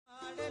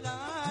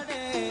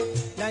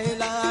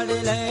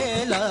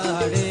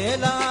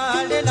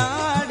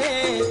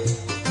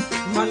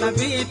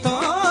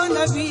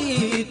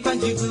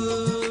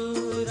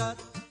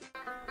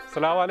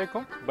अस्सलाम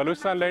वालेकुम।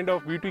 Balochistan land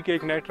of beauty के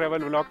एक नए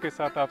ट्रैवल व्लॉग के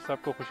साथ आप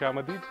सबको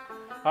खुशामदीद।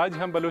 आज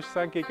हम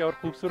बलूचिस्तान की एक और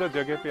खूबसूरत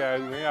जगह पे आए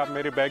हुए हैं। आप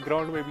मेरे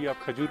बैकग्राउंड में भी आप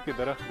खजूर के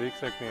दरख्त देख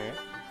सकते हैं।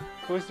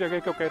 तो इस जगह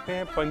को कहते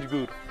हैं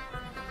पंजगुर।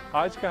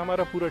 आज का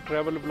हमारा पूरा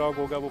ट्रैवल व्लॉग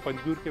होगा वो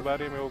पंजगुर के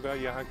बारे में होगा।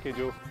 यहाँ के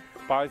जो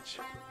 5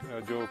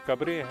 जो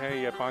कब्रें हैं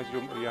या 5 जो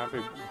यहाँ पे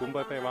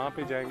गुंबद हैं वहाँ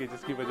पे जाएंगे,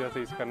 जिसकी वजह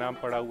से इसका नाम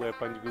पड़ा हुआ है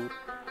पंजगुर।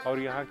 और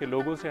यहाँ के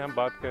लोगों से हम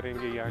बात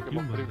करेंगे, यहाँ के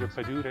मुख्तलिफ जो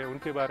खजूर हैं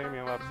उनके बारे में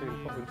हम आपसे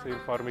उनसे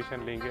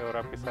इंफॉर्मेशन लेंगे और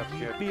आपके साथ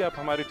शेयर। यदि आप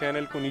हमारे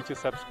चैनल को नीचे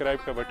सब्सक्राइब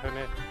का बटन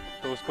है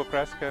तो उसको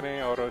प्रेस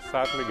करें और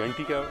साथ में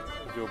घंटी का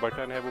जो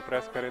बटन है वो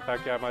प्रेस करें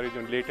ताकि हमारी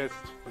जो लेटेस्ट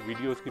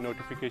वीडियोस की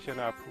नोटिफिकेशन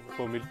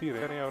आपको मिलती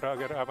रहे। और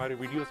अगर हमारे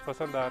वीडियोस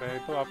पसंद आ रहे हैं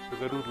तो आप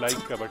ज़रूर लाइक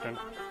का बटन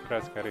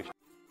प्रेस करें।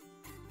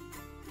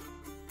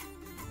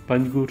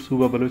 पंजगुर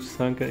सूबा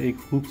बलूचिस्तान का एक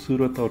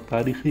खूबसूरत और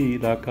तारीख़ी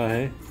इलाका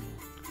है।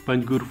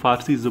 पंजगुर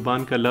फ़ारसी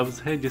ज़ुबान का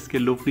लफ्ज़ है जिसके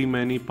लुग़वी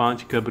मानी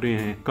 5 कब्रें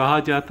हैं। कहा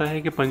जाता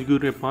है कि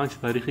पंजगुर में 5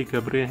 तारीख़ी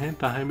कब्रें हैं,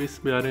 ताहम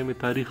इस बारे में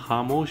तारीख़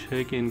खामोश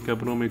है कि इन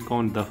कब्रों में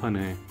कौन दफन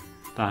है।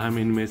 ताहम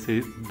इनमें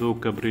से 2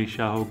 कब्रें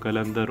शाह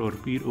कलंदर और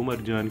पीर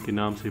उमर जान के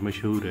नाम से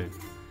मशहूर है।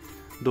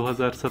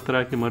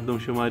 2017 के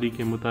मरदमशुमारी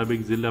के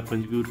मुताबिक ज़िला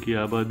पंजगुर की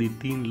आबादी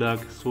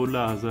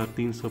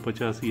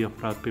 3,16,385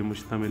 अफराद पर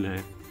मुश्तमिल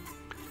है।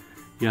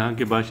 यहाँ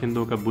के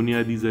बाशिंदों का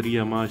बुनियादी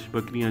ज़रिया माश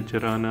बकरियाँ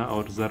चराना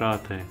और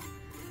ज़राअत है।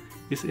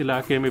 इस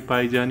इलाके में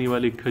पाई जाने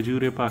वाली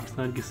खजूरें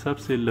पाकिस्तान की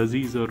सबसे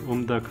लजीज और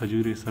उम्दा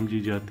खजूरें समझी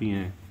जाती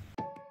हैं।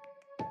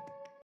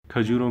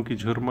 खजूरों की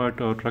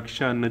झुरमट और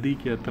रक्षा नदी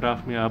के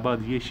अतराफ में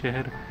आबाद ये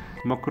शहर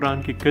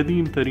मकरान के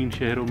कदीम तरीन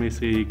शहरों में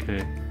से एक है।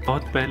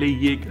 बहुत पहले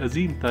ये एक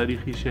अजीम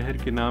तारीख़ी शहर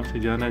के नाम से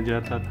जाना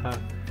जाता था।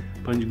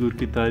 पंजगुर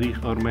की तारीख़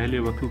और महल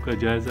वक़ू का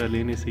जायज़ा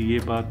लेने से ये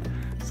बात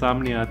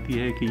सामने आती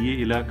है कि ये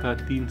इलाका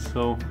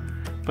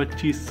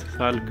 325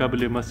 साल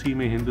कबल मसीह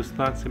में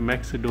हिंदुस्तान से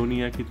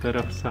मैक्सिडोनिया की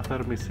तरफ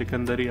सफ़र में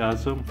सिकंदर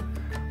आज़म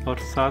और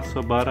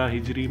 712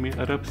 हिजरी में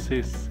अरब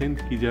से सिंध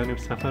की जानिब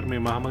सफ़र में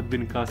मोहम्मद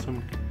बिन कासिम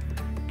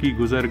की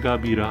गुज़रगाह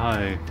भी रहा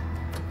है।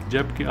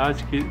 जबकि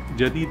आज के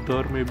जदीद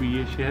दौर में भी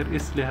ये शहर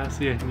इस लिहाज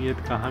से अहमियत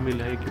का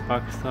हामिल है कि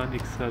पाकिस्तान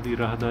इक़्तिसादी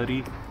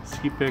राहदारी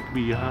सीपैक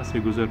भी यहाँ से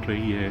गुज़र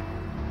रही है।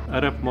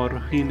 अरब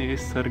मौरख़ी ने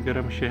इस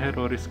सरगर्म शहर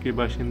और इसके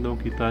बाशिंदों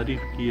की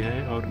तारीफ़ की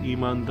है और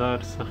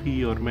ईमानदार,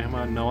 सखी और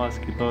मेहमान नवाज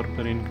के तौर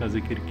पर इनका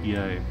जिक्र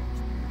किया है।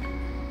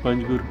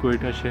 पंजगुर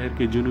क्वेटा शहर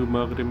के जुनूब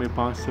मगरिब में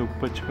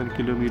 555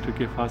 किलोमीटर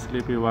के फासले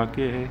पे वाक़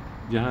है,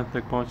 जहाँ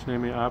तक पहुँचने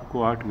में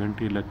आपको 8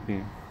 घंटे लगते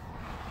हैं।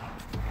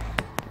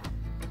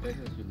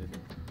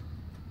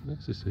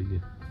 सही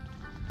है।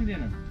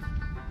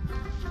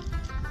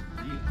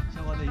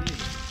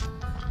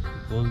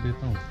 खोल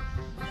देता हूँ।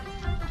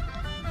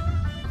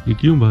 ये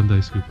क्यों बांधा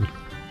इसके ऊपर?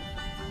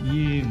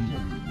 ये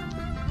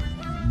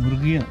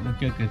मुर्गियाँ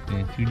क्या कहते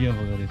हैं, चिड़िया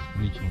वगैरह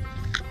नीचे होती हैं।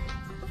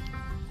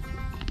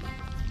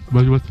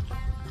 बस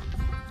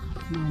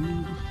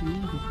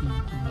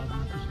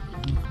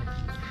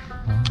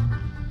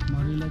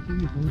हमारे इलाके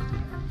में बहुत है।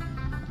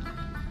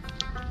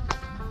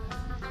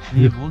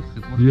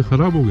 ये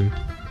खराब हो गए।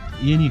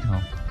 ये नहीं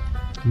खाओ,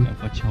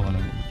 अच्छा वाला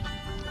है।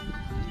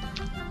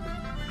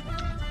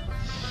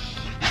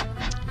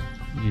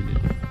 ये ले।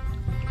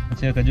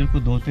 अच्छा, खजूर को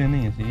धोते हैं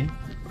नहीं ऐसे,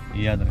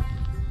 ये याद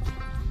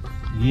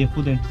रखें। ये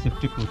खुद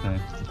एंटीसेप्टिक होता है,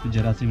 इस पर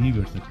जरासीम नहीं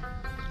बैठ सकते।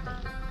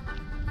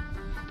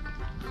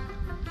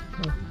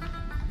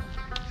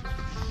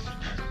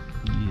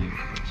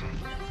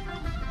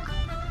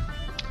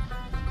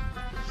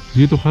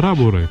 ये तो खराब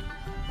हो रहा है।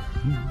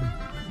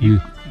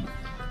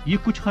 ये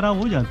कुछ खराब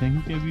हो जाते हैं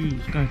क्योंकि अभी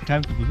उसका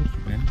टाइम तो गुजर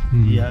चुका है।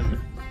 ये आ गया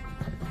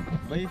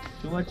भाई।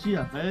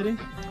 चुमाचिया है रे,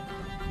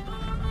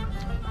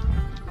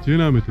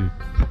 चीना में थे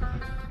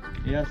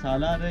या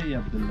सालार है या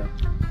अब्दुल्ला,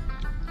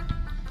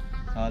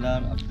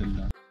 सालार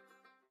अब्दुल्ला।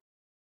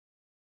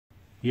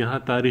 यहाँ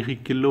तारीख़ी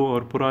किलों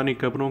और पुरानी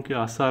कब्रों के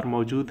आसार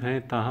मौजूद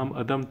हैं, ताहम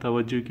अदम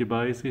तवज्जो के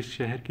बायस इस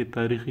शहर के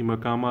तारीख़ी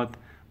मकामात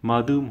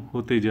मादूम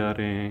होते जा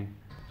रहे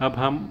हैं। अब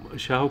हम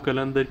शाह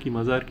कलंदर की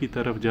मज़ार की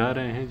तरफ जा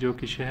रहे हैं, जो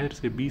कि शहर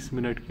से 20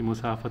 मिनट की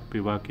मुसाफत पे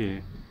वाक़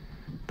है।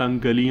 तंग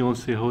गलियों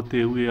से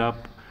होते हुए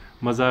आप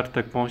मज़ार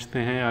तक पहुंचते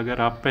हैं।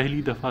 अगर आप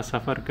पहली दफ़ा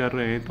सफ़र कर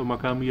रहे हैं तो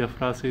मकामी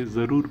अफराद से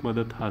ज़रूर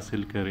मदद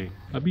हासिल करें।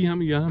 अभी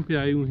हम यहाँ पे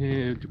आए हुए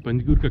हैं, जो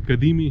पंजगुर का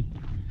कदीमी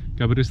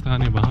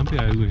कब्रिस्तान है वहाँ पे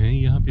आए हुए हैं।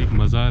 यहाँ पे एक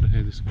मज़ार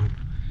है जिसको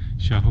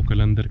शाह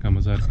कलंदर का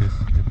मज़ार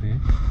कहते हैं।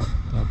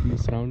 तो आप ये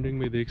सराउंडिंग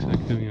में देख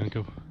सकते हो, यहाँ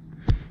का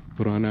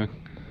पुराना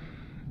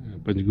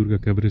पंजगुर का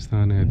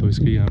कब्रिस्तान है। तो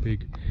इसके यहाँ पे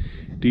एक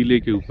टीले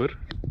के ऊपर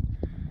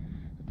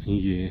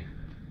ये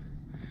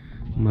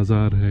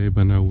मज़ार है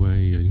बना हुआ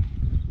है। ये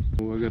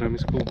तो अगर हम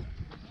इसको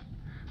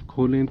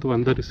खोलें तो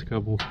अंदर इसका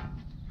वो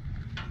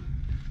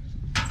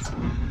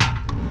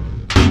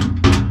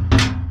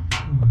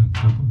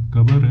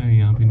कब्र है।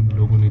 यहाँ पे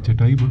लोगों ने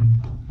चटाई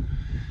बना,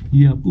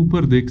 ये आप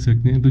ऊपर देख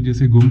सकते हैं। तो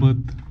जैसे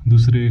गुंबद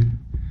दूसरे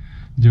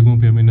जगहों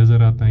पे हमें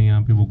नज़र आता है।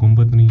 यहाँ पे वो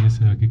गुंबद नहीं है,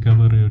 इससे आगे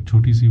कवर है और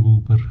छोटी सी वो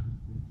ऊपर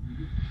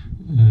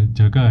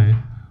जगह है,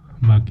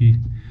 बाकी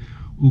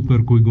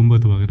ऊपर कोई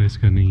गुंबद वगैरह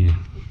इसका नहीं है।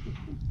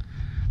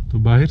 तो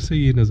बाहर से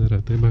ये नज़र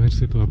आता है, बाहर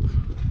से तो आप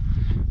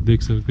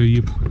देख सकते हो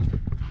ये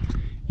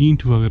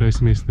ईंट वगैरह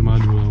इसमें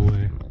इस्तेमाल हुआ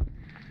है।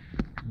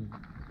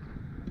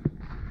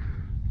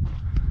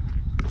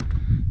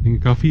 लेकिन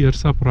काफ़ी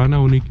अरसा पुराना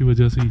होने की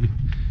वजह से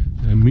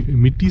ये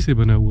मिट्टी से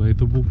बना हुआ है,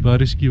 तो वो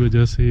बारिश की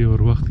वजह से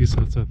और वक्त के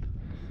साथ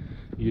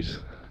साथ ये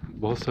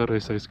बहुत सारा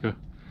ऐसा इसका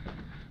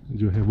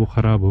जो है वो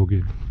ख़राब हो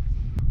गया।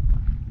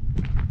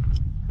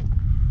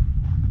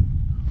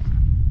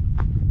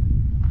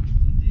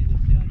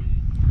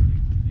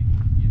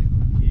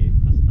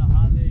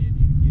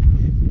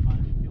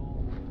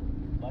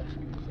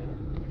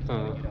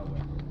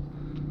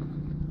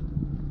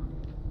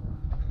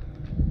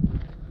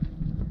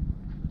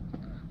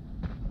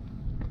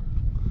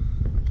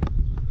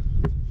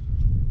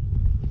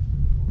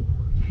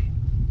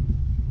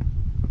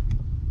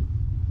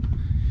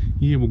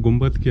 ये वो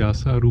गुंबद के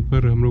आसार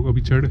ऊपर हम लोग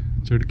अभी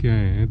चढ़ के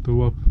आए हैं,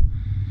 तो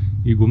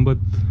आप ये गुंबद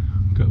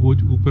का वो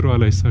ऊपर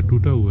वाला हिस्सा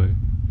टूटा हुआ है,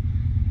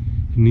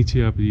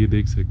 नीचे आप ये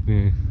देख सकते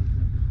हैं।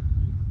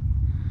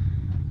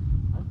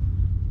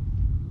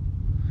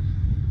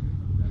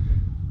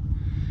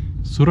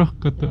 सुरख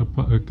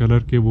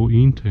कलर के वो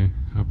ईंट हैं,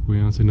 आपको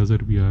यहाँ से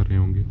नज़र भी आ रहे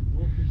होंगे।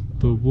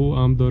 तो वो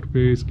आमतौर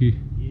पे इसकी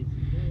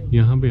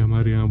यहाँ पे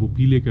हमारे यहाँ वो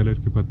पीले कलर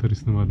के पत्थर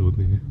इस्तेमाल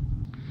होते हैं।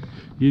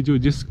 ये जो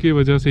जिसके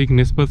वजह से एक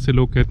निस्बत से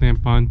लोग कहते हैं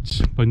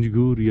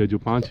पंजगुर या जो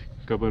 5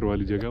 कबर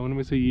वाली जगह,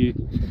 उनमें से ये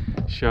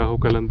शाह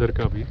कलंदर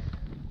का भी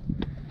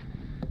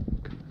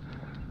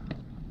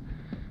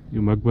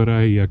जो मकबरा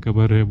है या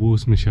कबर है वो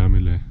उसमें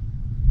शामिल है।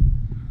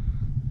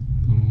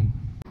 तो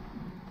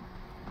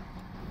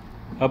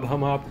अब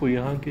हम आपको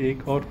यहाँ के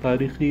एक और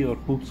तारीख़ी और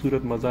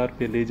ख़ूबसूरत मज़ार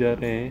पे ले जा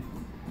रहे हैं,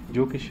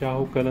 जो कि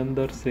शाह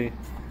कलंदर से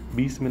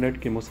 20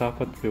 मिनट के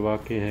मुसाफत पे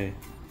वाक़ है।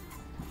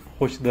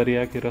 खुश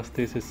दरिया के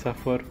रास्ते से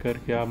सफ़र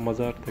करके आप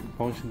मज़ार तक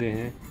पहुँचते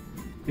हैं।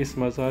 इस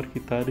मज़ार की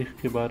तारीख़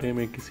के बारे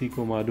में किसी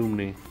को मालूम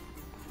नहीं।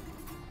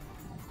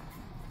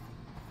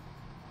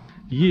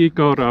 ये एक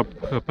और आप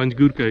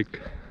पंजगुर का एक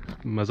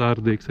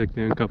मज़ार देख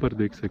सकते हैं, कब्र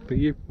देख सकते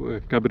हैं। ये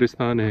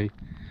कब्रिस्तान है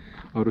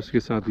और उसके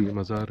साथ ये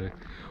मज़ार है,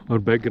 और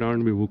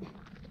बैकग्राउंड में वो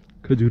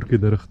खजूर के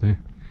दरख्त हैं।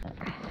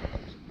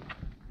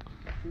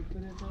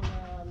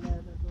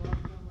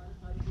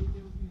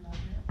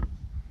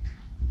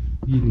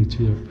 ये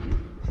नीचे आप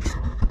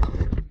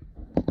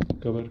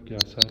कब्र के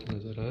आसार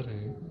नज़र आ रहे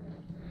हैं,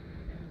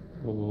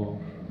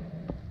 वो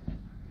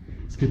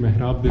इसके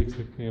मेहराब देख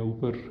सकते हैं।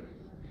 ऊपर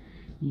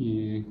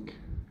ये एक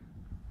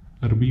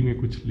अरबी में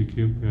कुछ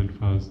लिखे हुए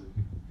अल्फाज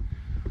हैं।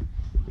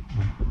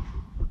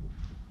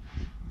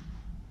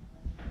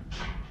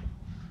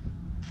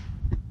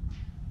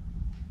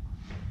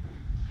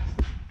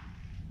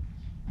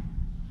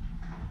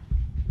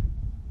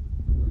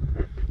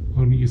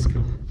 और ये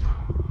इसका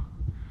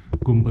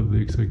गुंबद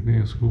देख सकते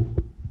हैं उसको।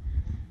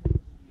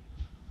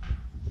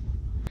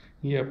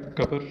 ये अब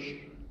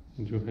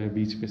कब्र जो है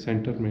बीच पे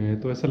सेंटर में है,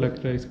 तो ऐसा लग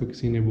रहा है इसको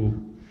किसी ने वो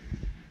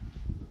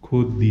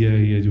खोद दिया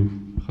है, या जो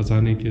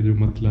ख़जाने के जो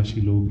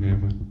मतलाशी लोग हैं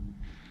हमारे,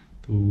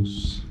 तो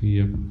उस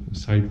ये आप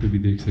साइड पे भी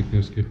देख सकते हैं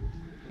उसके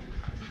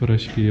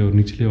फर्श के और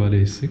निचले वाले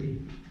हिस्से।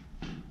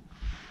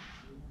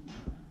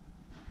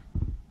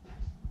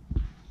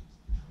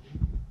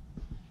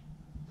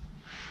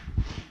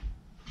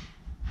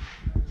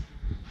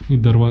 ये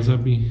दरवाज़ा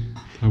भी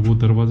था, वो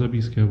दरवाज़ा भी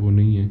इसका वो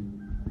नहीं है।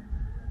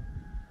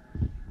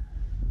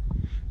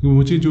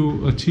 मुझे जो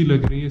अच्छी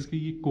लग रही है इसके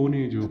ये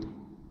कोने, जो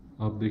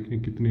आप देख रहे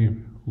हैं कितने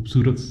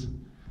खूबसूरत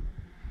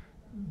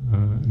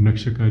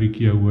नक्शकारी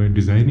किया हुआ है।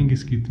 डिज़ाइनिंग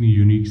इसकी इतनी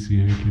यूनिक सी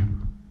है कि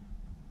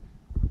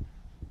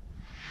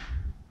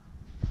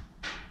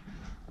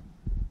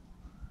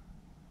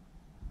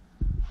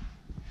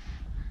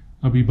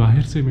अभी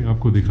बाहर से मैं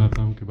आपको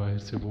दिखाता हूँ कि बाहर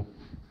से वो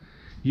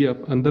ये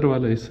अब अंदर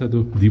वाला हिस्सा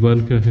जो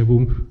दीवार का है वो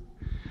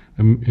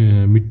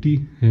मिट्टी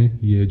है।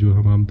 ये जो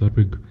हम आमतौर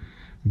पे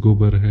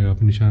गोबर है,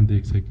 आप निशान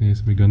देख सकते हैं,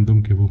 इसमें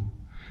गंदम के वो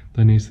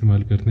तने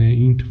इस्तेमाल करते हैं।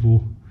 ईंट वो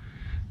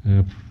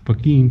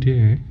पक्की ईंटें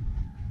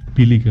हैं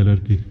पीली कलर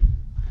की,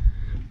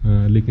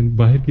 लेकिन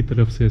बाहर की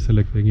तरफ से ऐसा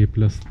लगता है कि ये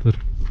प्लास्टर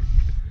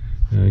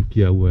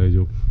किया हुआ है,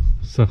 जो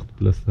सख्त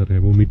प्लास्टर है,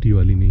 वो मिट्टी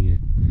वाली नहीं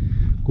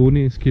है।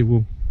 कोने इसके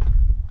वो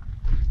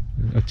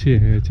अच्छे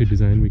हैं, अच्छे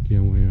डिज़ाइन में किए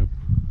हुए हैं। आप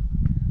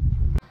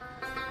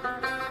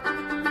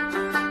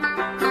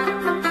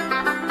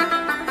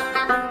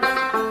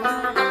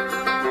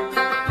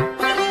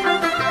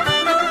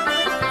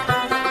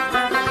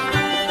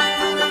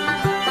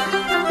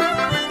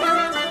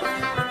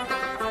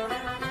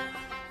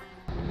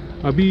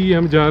अभी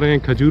हम जा रहे हैं,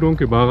 खजूरों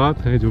के बागात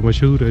हैं जो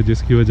मशहूर है,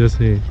 जिसकी वजह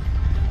से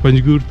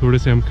पंजगुर थोड़े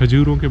से हम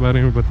खजूरों के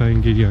बारे में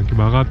बताएंगे, यहाँ के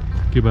बागात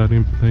के बारे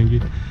में बताएंगे,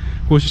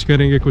 कोशिश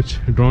करेंगे कुछ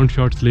ड्रोन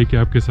शॉट्स लेके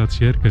आपके साथ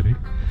शेयर करें।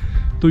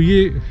 तो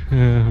ये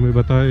हमें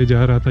बताया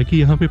जा रहा था कि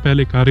यहाँ पे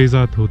पहले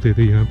कारेज़ात होते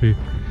थे, यहाँ पे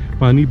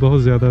पानी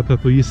बहुत ज़्यादा था,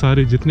 तो ये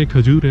सारे जितने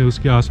खजूर हैं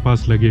उसके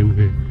आसपास लगे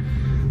हुए।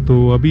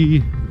 तो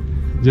अभी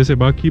जैसे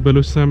बाकी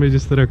बलूचिस्तान में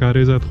जिस तरह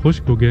कारेजात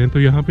खुश्क हो गए हैं, तो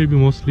यहाँ पे भी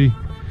मोस्टली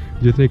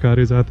जितने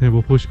कारेजात हैं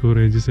वो खुश्क हो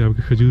रहे हैं, जिससे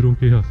आपके खजूरों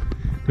के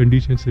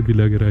कंडीशन से भी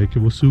लग रहा है कि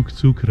वो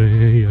सूख रहे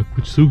हैं या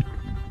कुछ सूख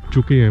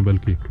चुके हैं।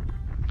 बल्कि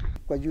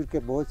खजूर के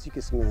बहुत सी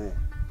किस्में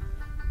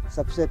हैं।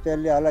 सबसे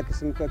पहले आला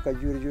किस्म का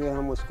खजूर जो है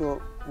हम उसको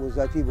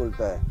मुज़ाती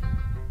बोलता है,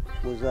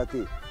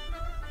 मुज़ाती।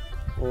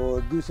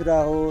 और दूसरा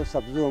हो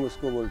सब्ज़ो, हम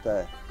उसको बोलता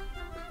है,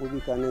 वो भी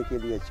खाने के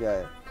लिए अच्छा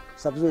है।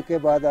 सब्ज़ों के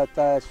बाद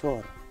आता है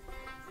सोहर,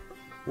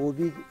 वो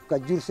भी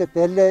खजूर से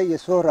पहले ये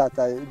सोहर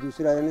आता है।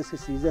 दूसरा यानी इसका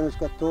सीज़न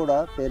उसका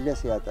थोड़ा पहले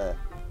से आता है,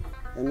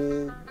 यानी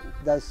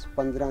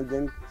 10-15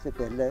 दिन से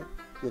पहले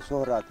ये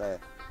सोहर आता है।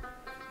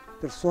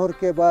 फिर सोहर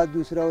के बाद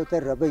दूसरा होता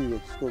है रबई,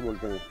 जिसको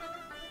बोलते हैं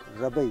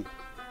रबई।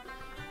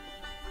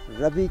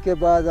 रबी के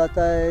बाद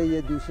आता है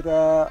ये दूसरा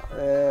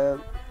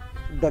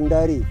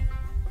डंडारी।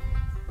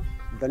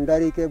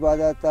 डंडारी के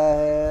बाद आता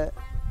है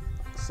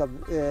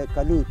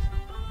कलूत,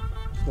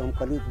 इसको हम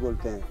कलूत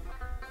बोलते हैं।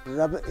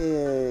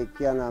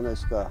 क्या नाम है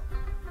इसका,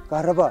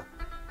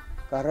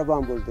 कहरबा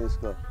हम बोलते हैं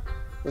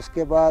इसको।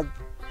 उसके बाद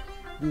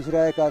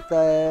दूसरा एक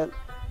आता है,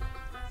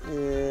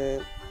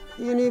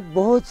 यानी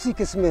बहुत सी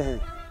किस्में हैं।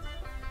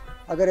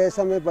 अगर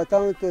ऐसा मैं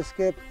बताऊं तो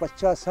इसके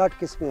 50-60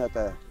 किस्में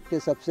आता है। कि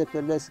सबसे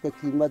पहले इसका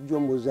कीमत जो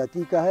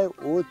मुज़ाती का है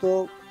वो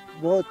तो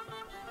बहुत,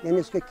 यानी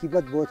उसकी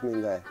कीमत बहुत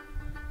महंगा है,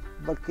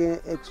 बल्कि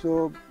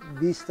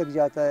 120 तक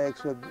जाता है,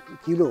 100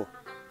 किलो,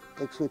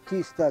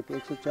 130 तक,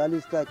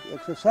 140 तक,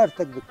 160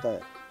 तक बिकता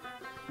है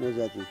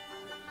मुज़ाती।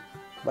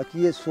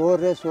 बाकी ये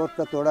सोर है, सोर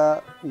का थोड़ा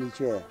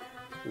नीचे है,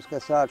 उसका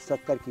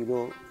 60-70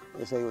 किलो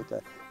ऐसा ही होता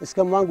है।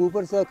 इसका मांग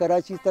ऊपर से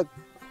कराची तक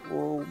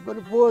वो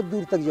बहुत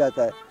दूर तक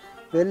जाता है।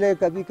 पहले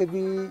कभी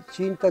कभी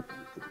चीन तक,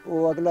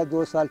 वो अगला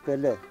 2 साल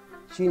पहले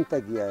चीन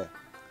तक गया है।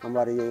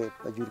 हमारे ये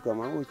खजूर का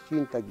मांग वो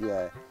चीन तक गया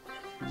है।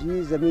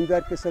 जी,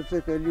 ज़मींदार के सबसे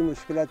पहली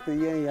मुश्किलात तो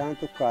ये है, यहाँ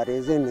तो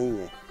कारेज़ें नहीं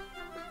है।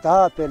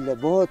 था पहले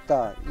बहुत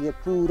था, ये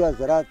पूरा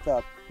ज़रात था,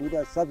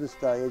 पूरा सब्ज़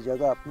था ये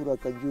जगह, पूरा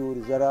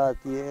खजूर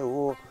ज़रात, ये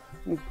वो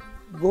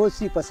बहुत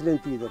सी फसलें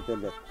थी इधर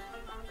पहले।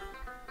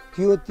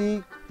 क्यों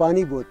थी?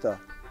 पानी बहुत था।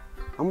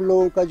 हम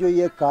लोगों का जो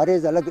ये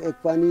कारेज़ अलग एक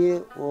पानी है,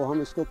 वो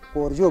हम इसको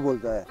कोरजो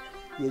बोलता है।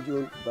 ये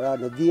जो बड़ा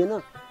नदी है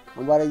ना,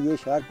 हमारा ये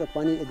शहर का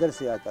पानी इधर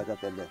से आता था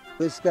पहले।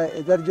 तो इसका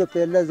इधर जो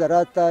पहले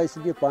ज़रात था,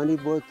 इसलिए पानी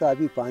बहुत था।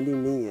 अभी पानी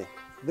नहीं है,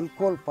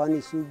 बिल्कुल पानी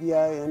सूख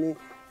गया है। यानी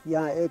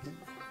यहाँ एक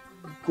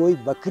कोई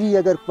बकरी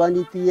अगर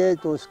पानी पिए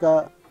तो उसका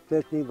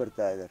पेट नहीं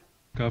भरता है इधर।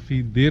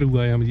 काफ़ी देर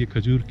हुआ है, हम ये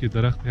खजूर के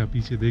दरख्त हैं, आप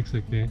पीछे देख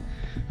सकते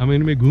हैं, हम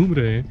इनमें घूम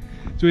रहे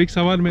हैं। तो एक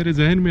सवाल मेरे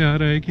जहन में आ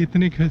रहा है कि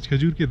इतने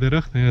खजूर के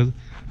दरख्त हैं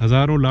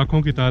हज़ारों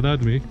लाखों की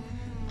तादाद में,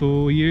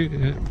 तो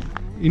ये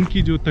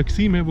इनकी जो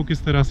तकसीम है वो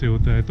किस तरह से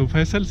होता है? तो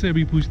फैसल से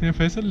अभी पूछते हैं।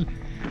 फैसल,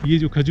 ये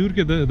जो खजूर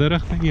के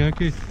दरख्त हैं यहाँ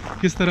के,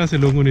 किस तरह से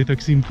लोगों ने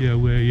तकसीम किया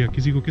हुआ है, या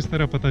किसी को किस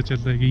तरह पता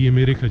चलता है कि ये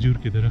मेरे खजूर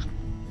के दरख्त?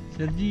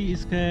 सर जी,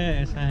 इसका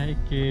ऐसा है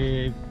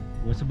कि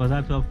वैसे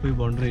बाजार तो आपको कोई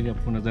बाउंड्री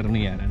आपको नज़र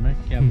नहीं आ रहा है ना,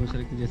 कि आप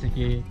सर कि जैसे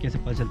कि कैसे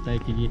पता चलता है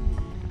कि ये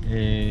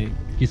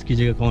किसकी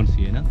जगह कौन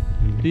सी है ना।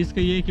 तो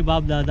इसका ये है कि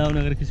बाप दादा ने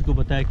अगर किसी को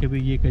बताया कि भाई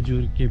ये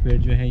खजूर के पेड़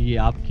जो हैं ये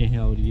आपके हैं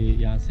और ये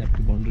यहाँ से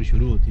आपकी बाउंड्री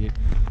शुरू होती है,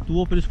 तो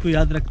वो फिर इसको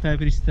याद रखता है,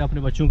 फिर इस तरह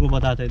अपने बच्चों को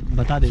बता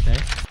देता है।